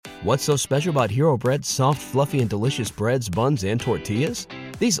What's so special about Hero Bread's soft, fluffy, and delicious breads, buns, and tortillas?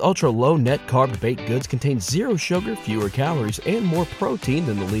 These ultra-low net-carb baked goods contain zero sugar, fewer calories, and more protein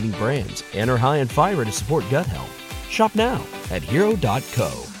than the leading brands, and are high in fiber to support gut health. Shop now at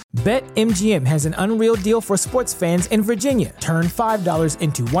Hero.co. BetMGM has an unreal deal for sports fans in Virginia. Turn $5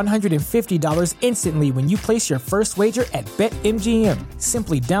 into $150 instantly when you place your first wager at BetMGM.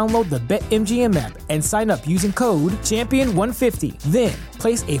 Simply download the BetMGM app and sign up using code Champion150. Then,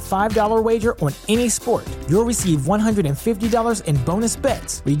 place a $5 wager on any sport. You'll receive $150 in bonus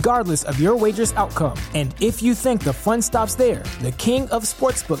bets, regardless of your wager's outcome. And if you think the fun stops there, the King of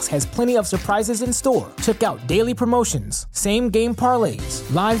Sportsbooks has plenty of surprises in store. Check out daily promotions, same-game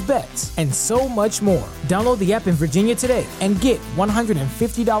parlays, live bets, and so much more. Download the app in Virginia today and get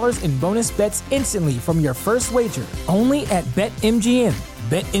 $150 in bonus bets instantly from your first wager. Only at BetMGM.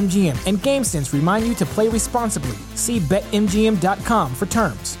 BetMGM and GameSense remind you to play responsibly. See BetMGM.com for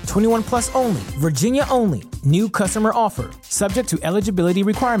terms. 21 plus only. Virginia only. New customer offer. Subject to eligibility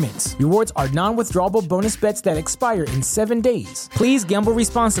requirements. Rewards are non-withdrawable bonus bets that expire in 7 days. Please gamble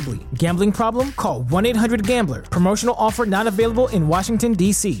responsibly. Gambling problem? Call 1-800-GAMBLER. Promotional offer not available in Washington,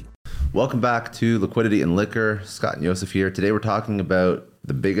 D.C. Welcome back to Liquidity and Liquor. Scott and Joseph here. Today we're talking about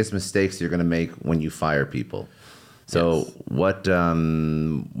the biggest mistakes you're going to make when you fire people. So yes. What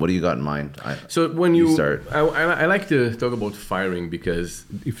do you got in mind? So when you start, I like to talk about firing because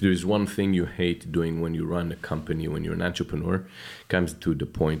if there's one thing you hate doing when you run a company, when you're an entrepreneur, it comes to the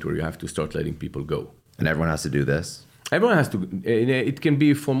point where you have to start letting people go. And everyone has to do this? Everyone has to. It can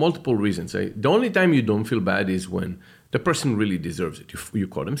be for multiple reasons. The only time you don't feel bad is when the person really deserves it. You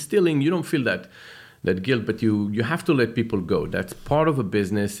caught them stealing. You don't feel that guilt, but you have to let people go. That's part of a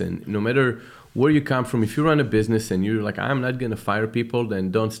business, and no matter where you come from, if you run a business and you're like, I'm not going to fire people,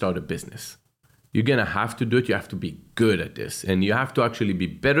 then don't start a business. You're going to have to do it. You have to be good at this. And you have to actually be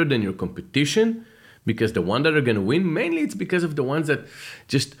better than your competition, because the ones that are going to win, mainly it's because of the ones that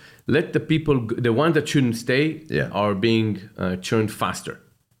just let the people, the ones that shouldn't stay are being churned faster.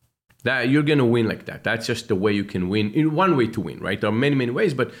 That you're going to win like that. That's just the way you can win. In one way to win, right? There are many, many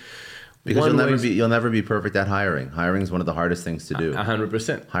ways, but because you'll never be perfect at hiring. Hiring is one of the hardest things to do.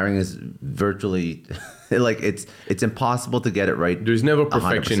 100%. Hiring is virtually like it's impossible to get it right. There's never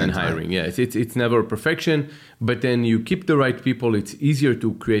perfection in hiring. Yeah, it's never a perfection. But then you keep the right people. It's easier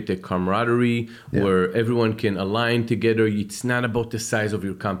to create a camaraderie where everyone can align together. It's not about the size of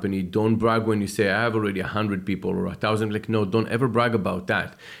your company. Don't brag when you say I have already 100 people or 1,000. Like no, don't ever brag about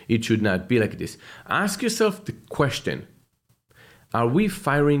that. It should not be like this. Ask yourself the question: are we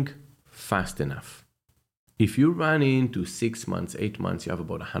firing fast enough? If you run into 6 months, 8 months, you have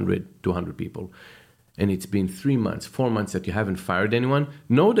about 100, 200 people, and it's been 3 months, 4 months that you haven't fired anyone,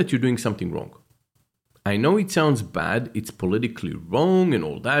 know that you're doing something wrong. I know it sounds bad, it's politically wrong and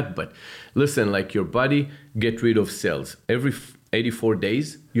all that, but listen, like your body, get rid of cells. Every 84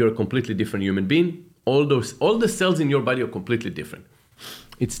 days, you're a completely different human being. All the cells in your body are completely different.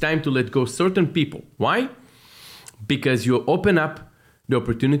 It's time to let go certain people. Why? Because you open up the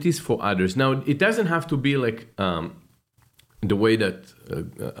opportunities for others. Now, it doesn't have to be like the way that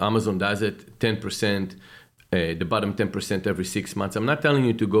Amazon does it, 10%, the bottom 10% every 6 months. I'm not telling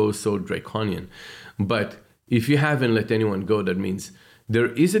you to go so draconian, but if you haven't let anyone go, that means there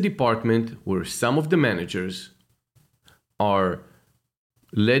is a department where some of the managers are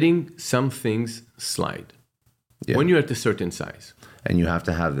letting some things slide when you're at a certain size. And you have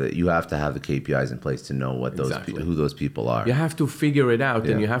to have the KPIs in place to know what who those people are. You have to figure it out,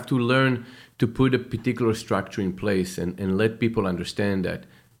 and you have to learn to put a particular structure in place and let people understand that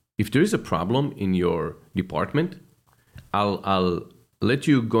if there is a problem in your department, I'll let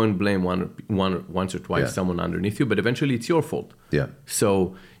you go and blame once or twice someone underneath you, but eventually it's your fault. Yeah.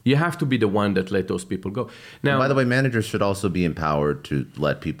 So you have to be the one that let those people go. Now, and by the way, managers should also be empowered to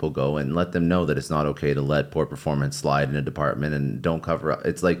let people go and let them know that it's not okay to let poor performance slide in a department and don't cover up.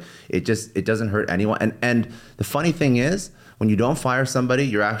 It's like it doesn't hurt anyone. And the funny thing is, when you don't fire somebody,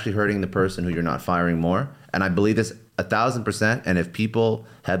 you're actually hurting the person who you're not firing more. And I believe this 1,000%. And if people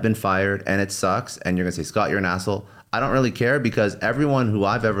have been fired and it sucks, and you're gonna say, Scott, you're an asshole, I don't really care, because everyone who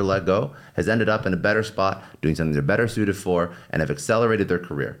I've ever let go has ended up in a better spot, doing something they're better suited for, and have accelerated their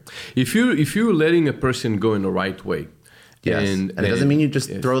career. If you're letting a person go in the right way, and it doesn't mean you just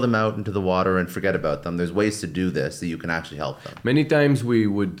throw them out into the water and forget about them. There's ways to do this that you can actually help them. Many times we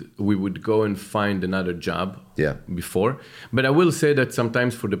would go and find another job before, but I will say that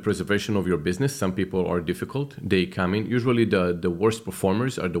sometimes for the preservation of your business, some people are difficult. They come in. Usually the worst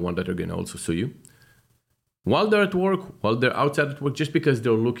performers are the ones that are going to also sue you. while they're at work, while they're outside at work, just because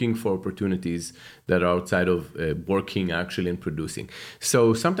they're looking for opportunities that are outside of working actually and producing.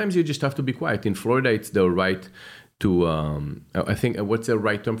 So sometimes you just have to be quiet. In Florida, it's the right to, I think, what's the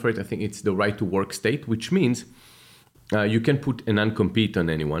right term for it? I think it's the right to work state, which means you can put a non-compete on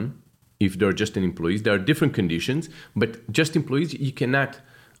anyone if they're just an employees. There are different conditions, but just employees, you cannot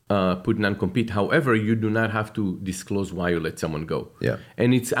put non-compete. However, you do not have to disclose why you let someone go. Yeah.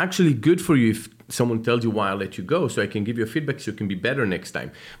 And it's actually good for you if someone tells you why I let you go, so I can give you a feedback so you can be better next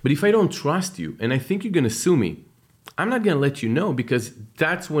time. But if I don't trust you and I think you're going to sue me, I'm not going to let you know, because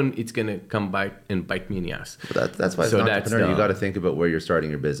that's when it's going to come bite me in the ass. But that's why as an entrepreneur, you got to think about where you're starting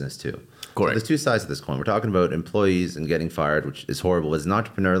your business too. Correct. So there's two sides of this coin. We're talking about employees and getting fired, which is horrible. As an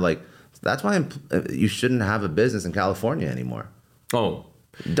entrepreneur, that's why you shouldn't have a business in California anymore. Oh.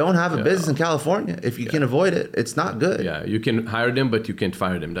 Don't have a business in California. If you can avoid it, it's not good. Yeah, you can hire them, but you can't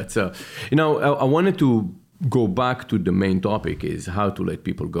fire them. That's I wanted to go back to the main topic, is how to let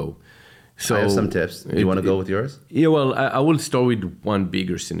people go. So I have some tips. Do you want to go with yours? Yeah, well, I will start with one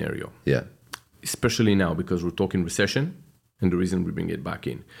bigger scenario. Yeah. Especially now, because we're talking recession, and the reason we bring it back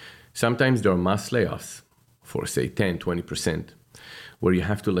in. Sometimes there are mass layoffs for, say, 10, 20%, where you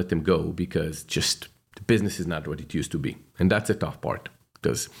have to let them go because just the business is not what it used to be. And that's a tough part,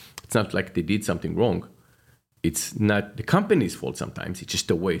 because it's not like they did something wrong. It's not the company's fault sometimes. It's just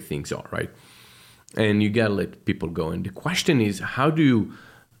the way things are, right? And you got to let people go. And the question is, how do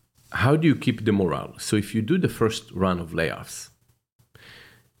you keep the morale? So if you do the first run of layoffs,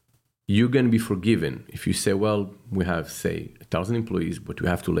 you're going to be forgiven if you say, well, we have, say, 1,000 employees, but we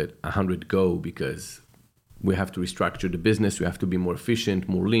have to let 100 go because we have to restructure the business. We have to be more efficient,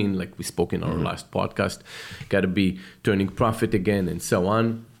 more lean, like we spoke in our last podcast. Got to be turning profit again and so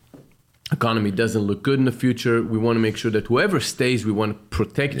on. Economy doesn't look good in the future. We want to make sure that whoever stays, we want to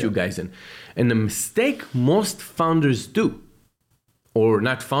protect you guys. And the mistake most founders do, or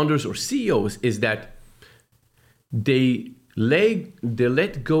not founders or CEOs, is that they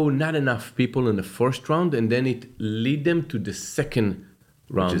let go not enough people in the first round, and then it lead them to the second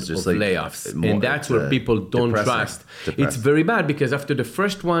round of layoffs. And that's where people don't trust. It's very bad, because after the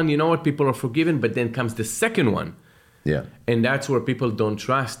first one, you know what, people are forgiven, but then comes the second one. Yeah. And that's where people don't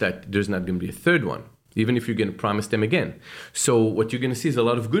trust that there's not going to be a third one, even if you're going to promise them again. So what you're going to see is a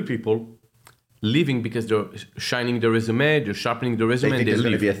lot of good people leaving because they're shining their resume, they're sharpening their resume, they think and there's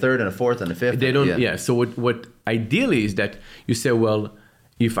going to be a third and a fourth and a fifth. They don't. Yeah. So what ideally is that you say, well,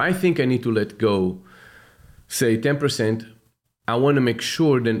 if I think I need to let go, say 10%, I want to make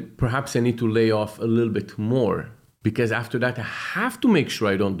sure then perhaps I need to lay off a little bit more, because after that I have to make sure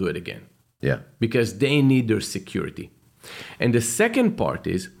I don't do it again. Yeah. Because they need their security. And the second part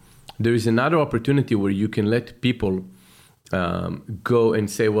is there is another opportunity where you can let people go and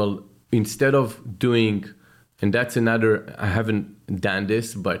say, well, instead of doing, and that's another, I haven't done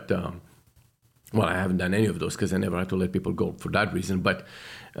this, but, I haven't done any of those because I never had to let people go for that reason. But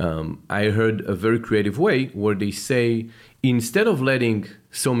I heard a very creative way where they say, instead of letting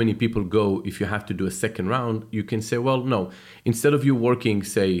so many people go, if you have to do a second round, you can say, well, no, instead of you working,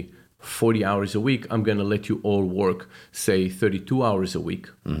 say, 40 hours a week, I'm going to let you all work, say, 32 hours a week.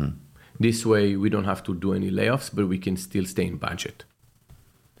 Mm-hmm. This way, we don't have to do any layoffs, but we can still stay in budget.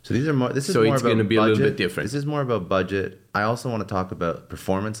 So these are more. This is so more it's about going to be budget. A little bit different. This is more about budget. I also want to talk about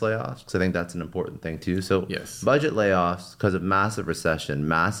performance layoffs, because I think that's an important thing too. So yes. Budget layoffs, because of massive recession,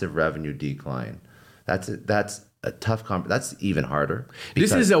 massive revenue decline. That's a tough. That's even harder.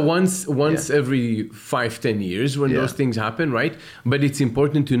 This is a once every 5-10 years when those things happen, right? But it's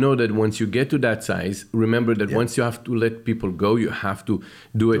important to know that once you get to that size, remember that once you have to let people go, you have to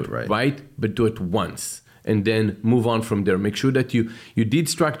do it right, but do it once. And then move on from there. Make sure that you did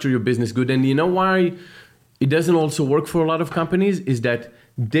structure your business good. And you know why it doesn't also work for a lot of companies is that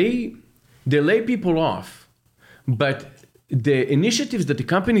they lay people off, but the initiatives that the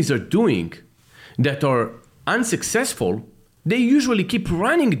companies are doing that are unsuccessful, they usually keep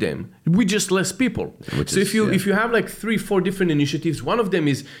running them with just less people. If you have like 3-4 different initiatives, one of them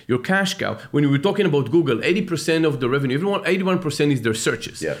is your cash cow. When we were talking about Google, 80% of the revenue, 81% is their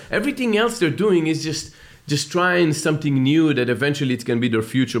searches. Yeah. Everything else they're doing is just trying something new that eventually it's going to be their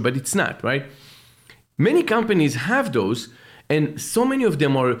future, but it's not, right? Many companies have those, and so many of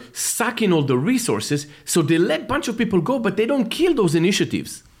them are sucking all the resources, so they let a bunch of people go, but they don't kill those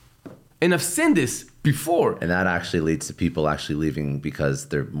initiatives. And I've seen this before. And that actually leads to people actually leaving because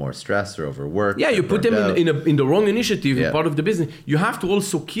they're more stressed or overworked. Yeah, you put them in the wrong initiative, in part of the business. You have to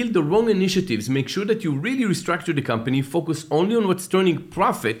also kill the wrong initiatives. Make sure that you really restructure the company, focus only on what's turning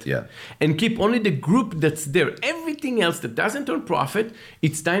profit, and keep only the group that's there. Everything else that doesn't turn profit,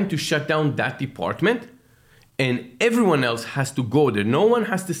 it's time to shut down that department and everyone else has to go there. No one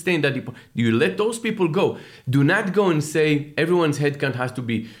has to stay in that department. You let those people go. Do not go and say everyone's headcount has to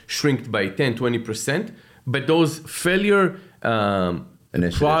be shrinked by 10, 20%, but those failure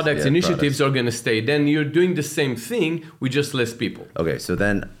initiatives are going to stay. Then you're doing the same thing with just less people.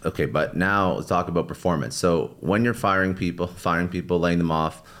 But now let's talk about performance. So when you're firing people, laying them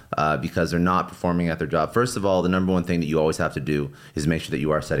off because they're not performing at their job, first of all, the number one thing that you always have to do is make sure that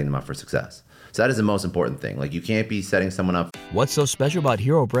you are setting them up for success. So that is the most important thing. Like, you can't be setting someone up. What's so special about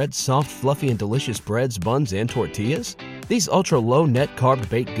Hero Bread's soft, fluffy, and delicious breads, buns, and tortillas? These ultra-low net-carb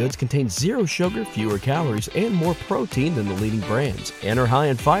baked goods contain zero sugar, fewer calories, and more protein than the leading brands, and are high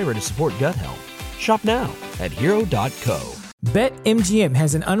in fiber to support gut health. Shop now at Hero.co. BetMGM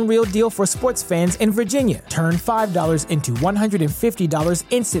has an unreal deal for sports fans in Virginia. Turn $5 into $150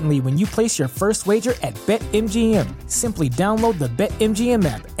 instantly when you place your first wager at BetMGM. Simply download the BetMGM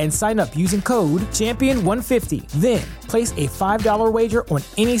app and sign up using code Champion150. Then, place a $5 wager on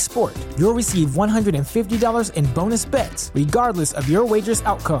any sport. You'll receive $150 in bonus bets, regardless of your wager's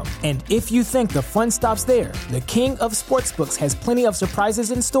outcome. And if you think the fun stops there, the king of sportsbooks has plenty of surprises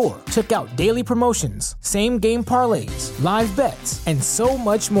in store. Check out daily promotions, same-game parlays, live bets, and so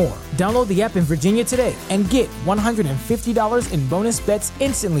much more. Download the app in Virginia today and get $150 in bonus bets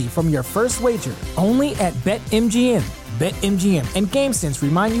instantly from your first wager. Only at BetMGM. BetMGM and GameSense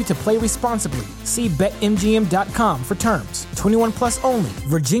remind you to play responsibly. See BetMGM.com for terms. 21 plus only.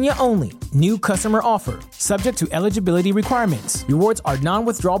 Virginia only. New customer offer. Subject to eligibility requirements. Rewards are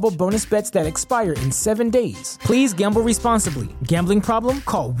non-withdrawable bonus bets that expire in 7 days. Please gamble responsibly. Gambling problem?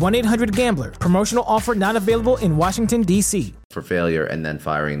 Call 1-800-GAMBLER. Promotional offer not available in Washington, D.C. For failure and then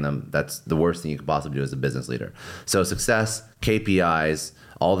firing them, that's the worst thing you could possibly do as a business leader. So success, KPIs,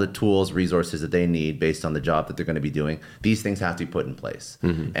 all the tools, resources that they need based on the job that they're going to be doing, these things have to be put in place.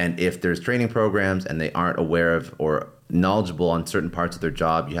 Mm-hmm. And if there's training programs and they aren't aware of or knowledgeable on certain parts of their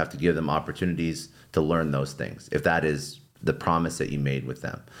job, you have to give them opportunities to learn those things, if that is the promise that you made with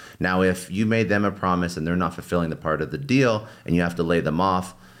them. Now, if you made them a promise and they're not fulfilling the part of the deal and you have to lay them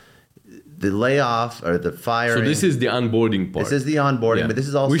off, the layoff or the firing. So this is the onboarding part. This is the onboarding, but this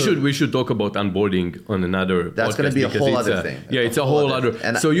is also... We should talk about onboarding on another podcast. That's going to be a whole other thing. Yeah, it's a whole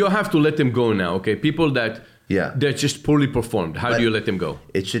other... So you have to let them go now, okay? People that just poorly performed, how do you let them go?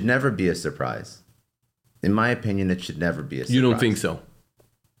 It should never be a surprise. In my opinion, it should never be a surprise. You don't think so?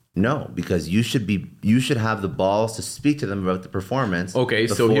 No, because you should have the balls to speak to them about the performance. Okay,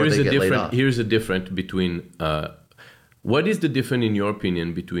 so here's a difference between... what is the difference, in your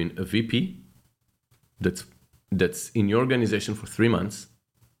opinion, between a VP that's in your organization for 3 months,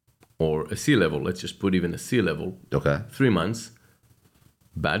 or a C-level, let's just put even a C-level, 3 months,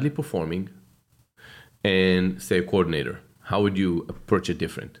 badly performing, and say a coordinator? How would you approach it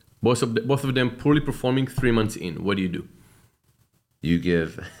different? Both of them poorly performing 3 months in. What do you do? You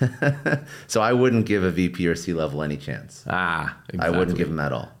give... So I wouldn't give a VP or C-level any chance. Exactly. I wouldn't give them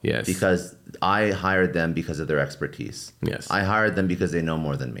at all. Yes. Because I hired them because of their expertise. Yes. I hired them because they know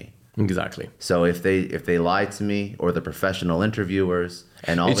more than me. Exactly. So if they lie to me, or the professional interviewers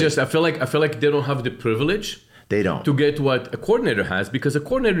and all, I feel like they don't have the privilege. They don't. To get what a coordinator has, because a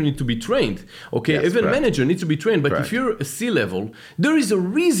coordinator needs to be trained. Okay, yes, even correct. a manager needs to be trained. But correct. If you're a C-level, there is a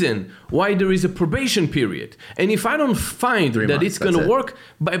reason why there is a probation period. And if I don't find that it's going to work,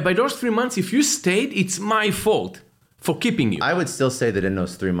 by those 3 months, if you stayed, it's my fault for keeping you. I would still say that in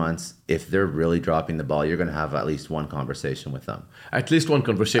those 3 months, if they're really dropping the ball, you're going to have at least one conversation with them. At least one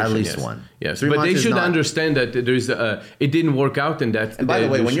conversation. At least yes. one. Yes, but they should understand that there's it didn't work out, and that. And by the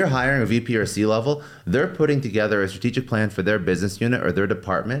way, when you're hiring a VP or C-level, they're putting together a strategic plan for their business unit or their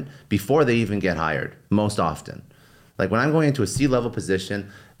department before they even get hired. Most often, like when I'm going into a C-level position,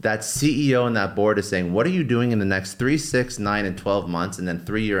 that CEO and that board is saying, "What are you doing in the next 3, 6, 9, and 12 months, and then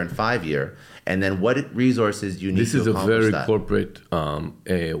 3 year and 5 year?" And then what resources you need to accomplish that. This is a very corporate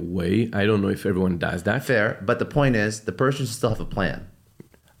way. I don't know if everyone does that. Fair, but the point is, the person should still have a plan.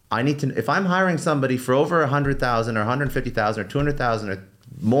 I need to. If I'm hiring somebody for over 100,000 or 150,000 or 200,000 or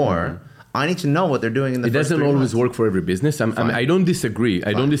more, I need to know what they're doing in the first 3 months. It doesn't always work for every business. I don't disagree.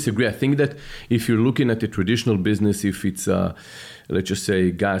 I don't disagree. I think that if you're looking at a traditional business, if it's let's just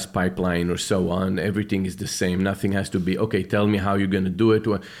say gas pipeline or so on, everything is the same. Nothing has to be, okay, tell me how you're going to do it.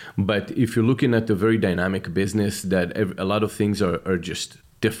 But if you're looking at a very dynamic business, that a lot of things are just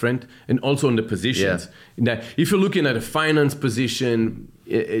different. And also in the positions. Yeah. That if you're looking at a finance position,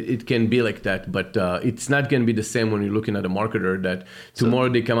 it can be like that, but it's not going to be the same when you're looking at a marketer that tomorrow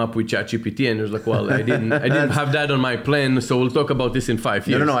they come up with ChatGPT and it's like, well, I didn't have that on my plan, so we'll talk about this in 5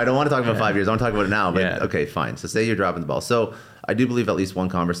 years. No, I don't want to talk about 5 years. I want to talk about it now. But okay, fine. So say you're dropping the ball. So I do believe at least one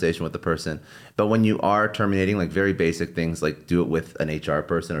conversation with the person. But when you are terminating, like very basic things, like do it with an HR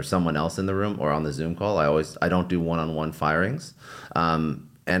person or someone else in the room or on the Zoom call. I don't do one-on-one firings.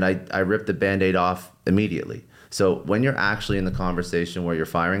 And I rip the Band-Aid off immediately. So when you're actually in the conversation where you're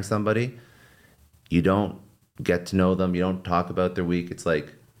firing somebody, you don't get to know them. You don't talk about their week. It's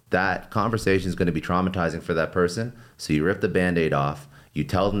like that conversation is going to be traumatizing for that person. So you rip the Band-Aid off. You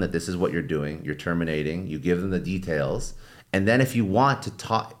tell them that this is what you're doing. You're terminating. You give them the details. And then if you want to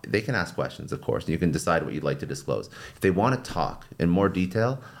talk, they can ask questions, of course. And you can decide what you'd like to disclose. If they want to talk in more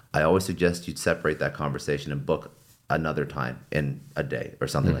detail, I always suggest you'd separate that conversation and book another time in a day or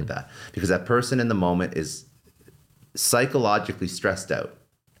something like that. Because that person in the moment is psychologically stressed out,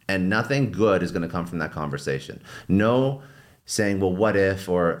 and nothing good is going to come from that conversation. No saying, well, what if,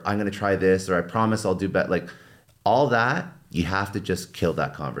 or I'm going to try this, or I promise I'll do better. Like all that, you have to just kill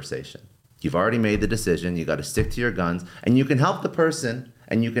that conversation. You've already made the decision. You got to stick to your guns, and you can help the person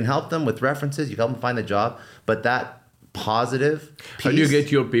and you can help them with references. You can help them find the job, but that positive piece. How do you get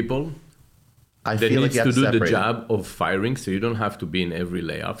your people I that feel needs like you to have do the separate job of firing, so you don't have to be in every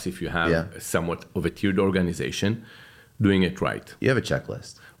layoffs if you have somewhat of a tiered organization doing it right. You have a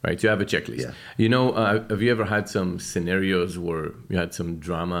checklist. Right, you have a checklist. Yeah. You know, have you ever had some scenarios where you had some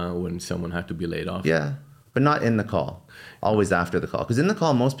drama when someone had to be laid off? Yeah, but not in the call. Always after the call. Because in the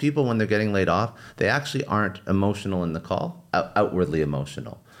call, most people, when they're getting laid off, they actually aren't emotional in the call, outwardly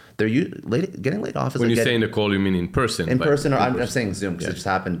emotional. They're getting laid off. When you say in the call, you mean in person? In person, or I'm just saying Zoom, because it just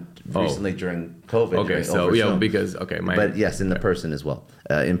happened recently during COVID. Okay, so yeah, because, okay. But yes, in the person as well,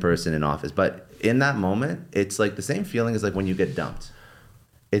 in person, in office. But in that moment, it's like the same feeling as like when you get dumped.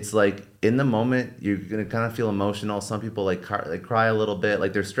 It's like in the moment, you're going to kind of feel emotional. Some people like cry a little bit,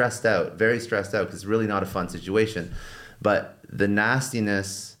 like they're stressed out, very stressed out, because it's really not a fun situation. But the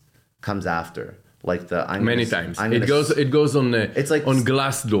nastiness comes after. Like many times it goes on it's like on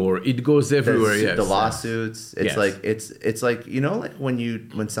Glassdoor. It goes everywhere. Yes, the lawsuits. It's like it's like, you know, like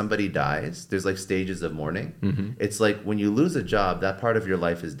when somebody dies, there's like stages of mourning. It's like when you lose a job, that part of your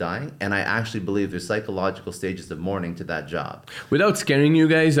life is dying, and I actually believe there's psychological stages of mourning to that job. Without scaring you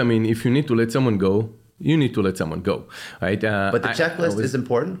guys, I mean, if you need to let someone go, you need to let someone go, right? But the checklist is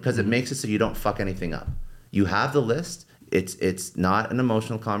important because it makes it so you don't fuck anything up. You have the list. It's not an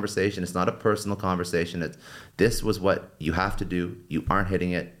emotional conversation. It's not a personal conversation. This was what you have to do. You aren't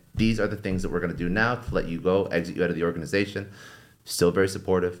hitting it. These are the things that we're going to do now to let you go, exit you out of the organization. Still very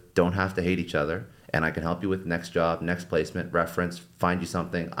supportive. Don't have to hate each other. And I can help you with next job, next placement, reference, find you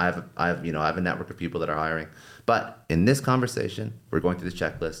something. I have a network of people that are hiring. But in this conversation, we're going through the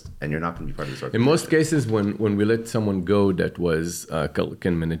checklist, and you're not going to be part of this organization. In most cases, when we let someone go that was a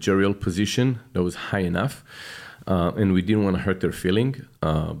managerial position that was high enough, and we didn't want to hurt their feeling,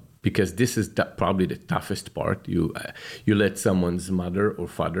 because this is probably the toughest part. You let someone's mother or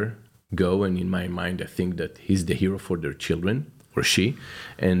father go, and in my mind, I think that he's the hero for their children, or she,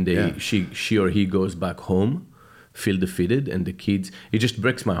 and she or he goes back home, feel defeated, and the kids, it just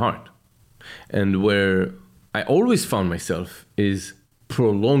breaks my heart. And where I always found myself is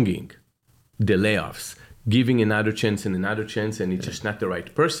prolonging the layoffs, giving another chance, and it's just not the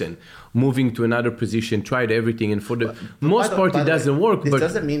right person, moving to another position, tried everything, and for the most part it doesn't work. This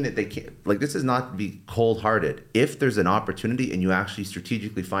doesn't mean that they can't, like, this is not to be cold-hearted. If there's an opportunity and you actually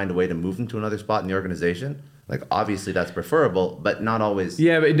strategically find a way to move them to another spot in the organization, like, obviously that's preferable, but not always.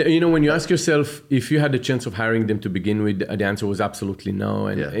 Yeah, but you know, when you ask yourself if you had the chance of hiring them to begin with, the answer was absolutely no,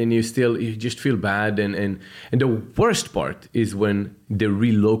 and you just feel bad, and the worst part is when they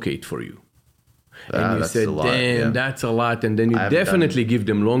relocate for you. And you said, damn, that's a lot. And then you definitely give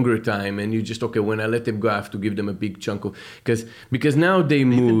them longer time. And you just, okay, when I let them go, I have to give them a big chunk of, because now they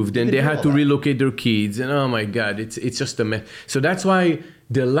moved and they had to relocate their kids. And oh my God, it's just a mess. So that's why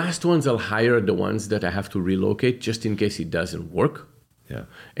the last ones I'll hire are the ones that I have to relocate just in case it doesn't work. Yeah.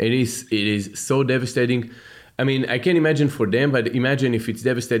 It is so devastating. I mean, I can't imagine for them, but imagine if it's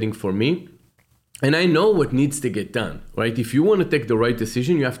devastating for me. And I know what needs to get done, right? If you want to take the right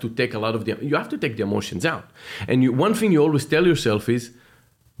decision, you have to take you have to take the emotions out. And one thing you always tell yourself is,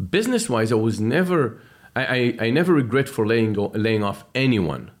 business-wise, I never regret for laying off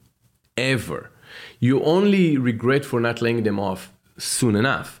anyone, ever. You only regret for not laying them off soon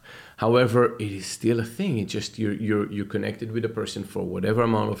enough. However, it is still a thing. It's just you're connected with a person for whatever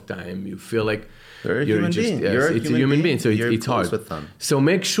amount of time. You feel like They're a human being. It's a human being, so it's hard. With them. So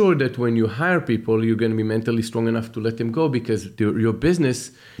make sure that when you hire people, you're going to be mentally strong enough to let them go, because your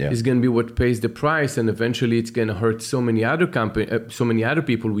business is going to be what pays the price, and eventually it's going to hurt so many other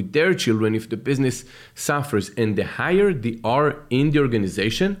people with their children if the business suffers. And the higher they are in the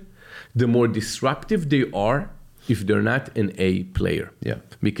organization, the more disruptive they are if they're not an A player. Yeah.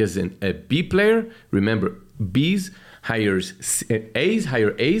 Because a B player, remember, B's hires A's,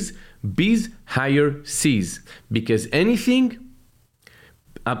 hire A's, B's hire C's. Because anything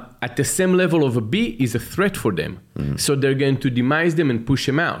at the same level of a B is a threat for them. Mm-hmm. So they're going to demise them and push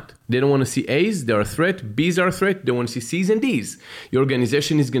them out. They don't want to see A's, they're a threat. B's are a threat, they want to see C's and D's. Your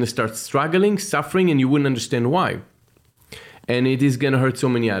organization is going to start struggling, suffering, and you wouldn't understand why. And it is going to hurt so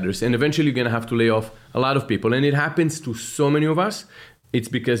many others. And eventually you're going to have to lay off a lot of people. And it happens to so many of us. It's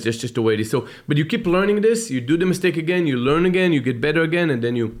because that's just the way it is. So, but you keep learning this, you do the mistake again, you learn again, you get better again, and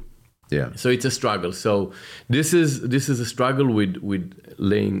then you... Yeah. So it's a struggle. So this is a struggle with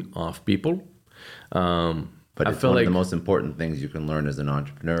laying off people. But it's one of the most important things you can learn as an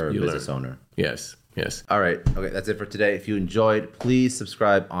entrepreneur or business owner. Yes. Yes. All right. Okay, that's it for today. If you enjoyed, please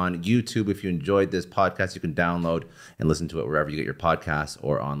subscribe on YouTube. If you enjoyed this podcast, you can download and listen to it wherever you get your podcasts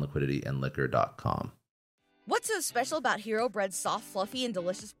or on liquidityandliquor.com. What's so special about Hero Bread's soft, fluffy, and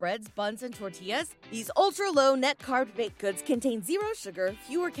delicious breads, buns, and tortillas? These ultra-low net-carb baked goods contain zero sugar,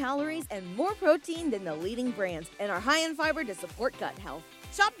 fewer calories, and more protein than the leading brands, and are high in fiber to support gut health.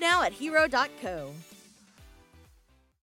 Shop now at Hero.co.